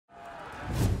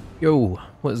Yo,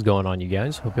 what is going on, you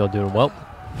guys? Hope y'all doing well.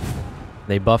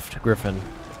 They buffed Gryphon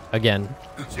again.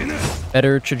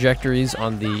 Better trajectories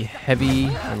on the heavy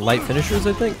and light finishers,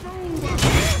 I think.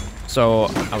 So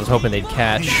I was hoping they'd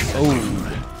catch. Oh,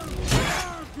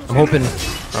 I'm hoping.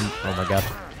 Oh my god.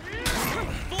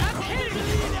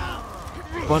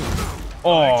 One.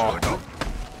 Oh.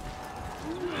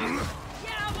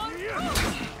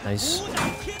 Nice.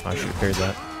 I should have parried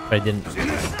that, but I didn't.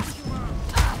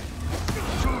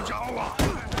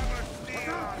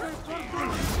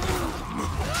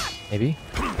 Maybe?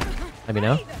 Maybe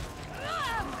no?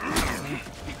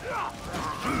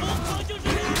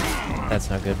 That's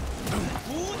not good.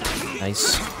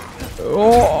 Nice.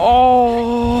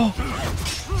 Oh!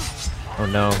 Oh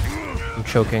no. I'm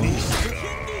choking.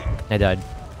 I died.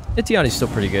 Tiani's still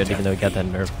pretty good, even though he got that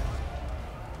nerf.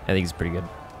 I think he's pretty good.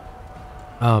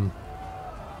 But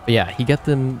yeah, he got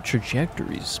them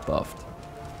trajectories buffed.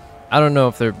 I don't know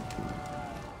if they're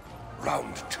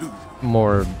Round 2.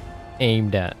 more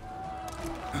aimed at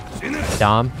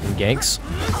Dom and ganks,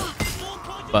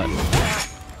 but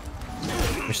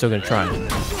we're still gonna try.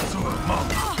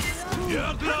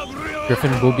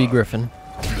 Gryphon will be Gryphon.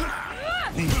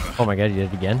 Oh my god, he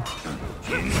did it again.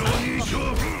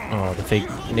 Oh, the fake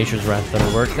Nature's Wrath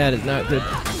that'll work. That is not good.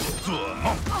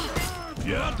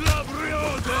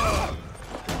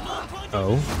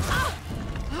 Oh.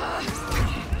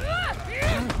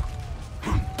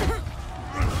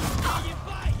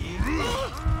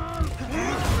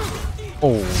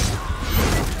 Oh.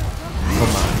 Come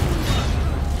on.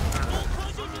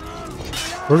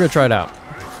 We're gonna try it out.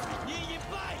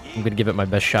 I'm gonna give it my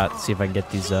best shot, see if I can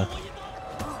get these, oh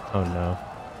no.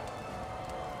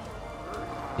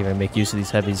 See if I make use of these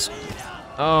heavies.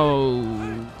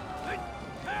 Oh.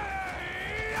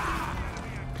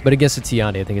 But against the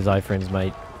Tiani, I think his iframes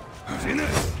might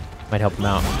help him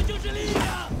out.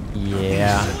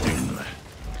 Yeah.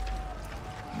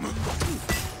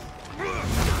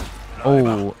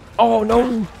 Oh. Oh,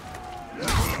 no.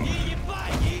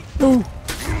 No.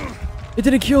 It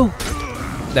didn't kill.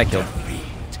 That killed.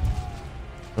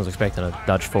 I was expecting a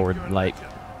dodge forward light.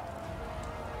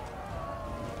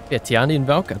 Yeah, Tiani and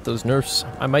Valk got those nerfs.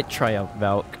 I might try out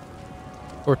Valk.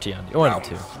 Or Tiani. One of the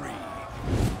two.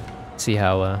 See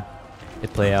how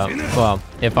it play out. Well,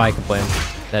 if I can play him,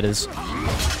 that is.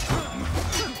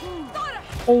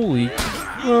 Holy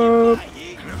crap.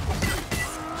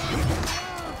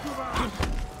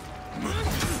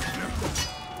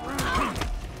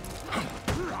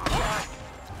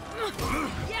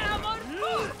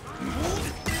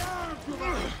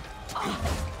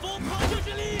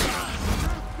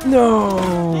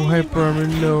 No, Hyper Armor,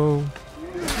 no.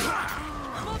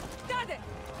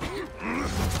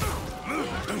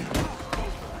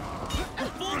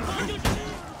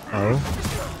 Oh.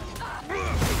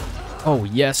 Oh,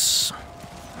 yes.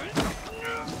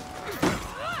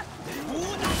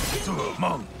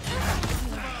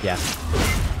 Yeah.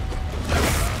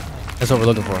 That's what we're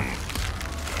looking for.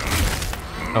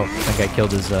 Oh, that guy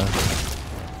killed his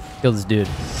dude.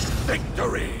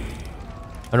 Victory.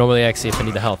 I normally actually if I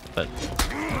need the health, but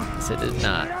it did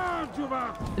not.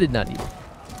 It did not need it.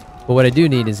 But what I do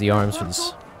need is the arms for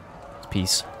this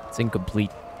piece. It's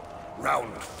incomplete.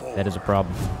 Round 4. That is a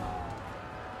problem.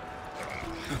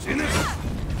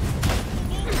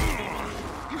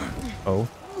 Oh.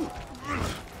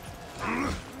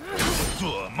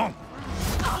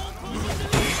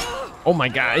 Oh my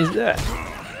god, is that?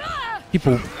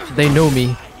 People, they know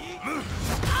me.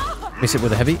 Mix it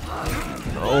with a heavy.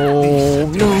 Oh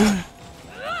no.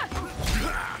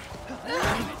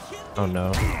 Oh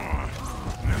no.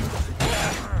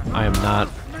 I'm not,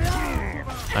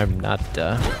 I'm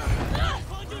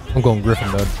going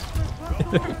Gryphon mode.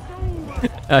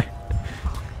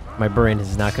 My brain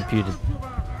has not computed.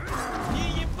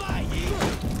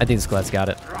 I think this Glad's got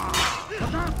it.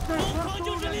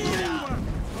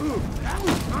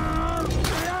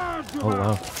 Oh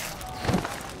wow.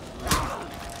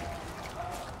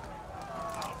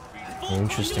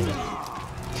 Interesting.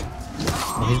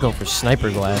 Oh, he's going for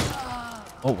Sniper Glad.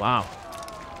 Oh wow.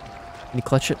 Can you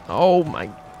clutch it? Oh my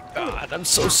god, I'm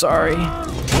so sorry.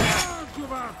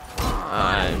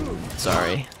 I'm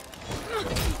sorry.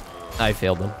 I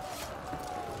failed him.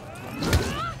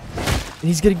 And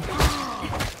he's getting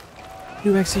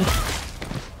new XC.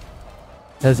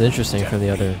 That's interesting from the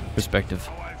other perspective.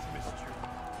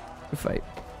 Good fight.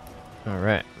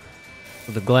 Alright.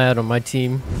 So the Glad on my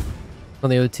team, on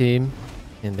the other team,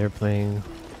 and they're playing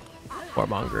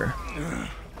Warmonger.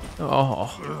 Oh.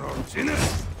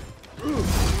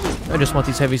 I just want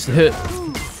these heavies to hit.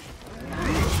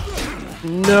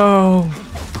 No.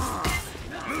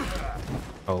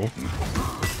 Oh.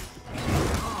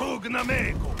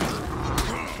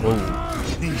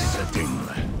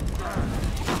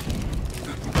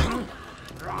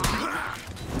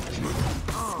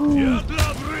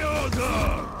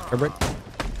 Guard break.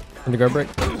 And the guard break.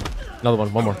 Another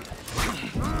one. One more.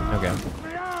 Okay.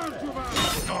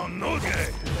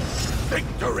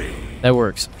 Victory. That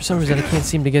works. For some reason, I can't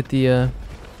seem to get the,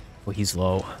 Oh, he's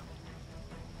low.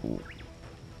 Ooh.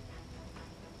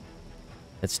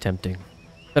 That's tempting.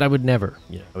 But I would never,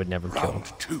 you know, I would never kill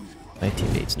Round 2. my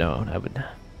teammates. No, I would.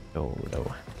 No,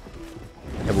 no.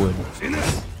 I would.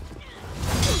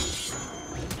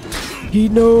 He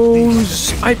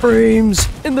knows! Iframes!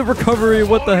 In the recovery,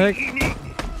 what the heck?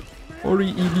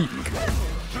 Ori Elik.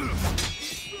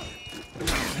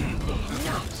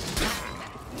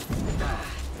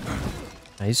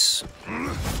 Nice.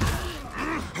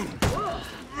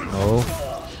 No.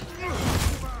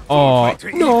 Oh,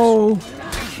 no!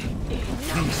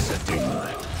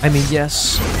 I mean,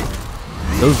 yes.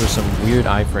 Those were some weird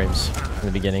iframes in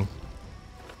the beginning.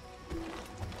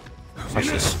 Watch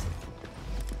this.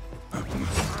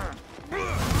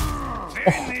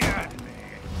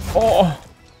 Oh!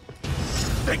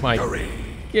 My God.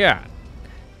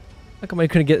 How come I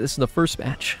couldn't get this in the first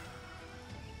match?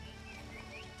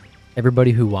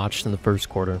 Everybody who watched in the first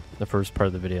quarter, the first part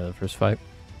of the video, the first fight.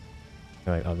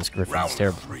 They're like, oh, this Gryphon is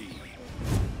terrible. 3.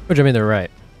 Which, I mean, they're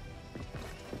right.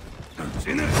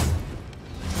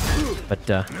 But,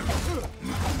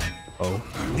 oh.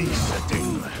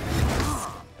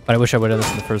 But I wish I would have done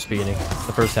this in the first beginning.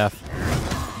 The first half.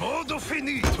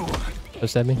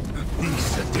 What's that mean?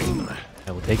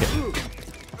 I will take it.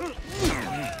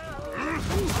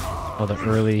 Oh, the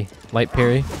early light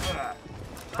parry.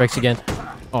 Strikes again.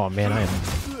 Oh, man, I am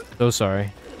so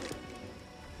sorry.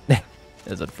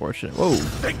 That's unfortunate. Whoa.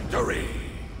 Victory.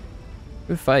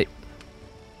 Good fight.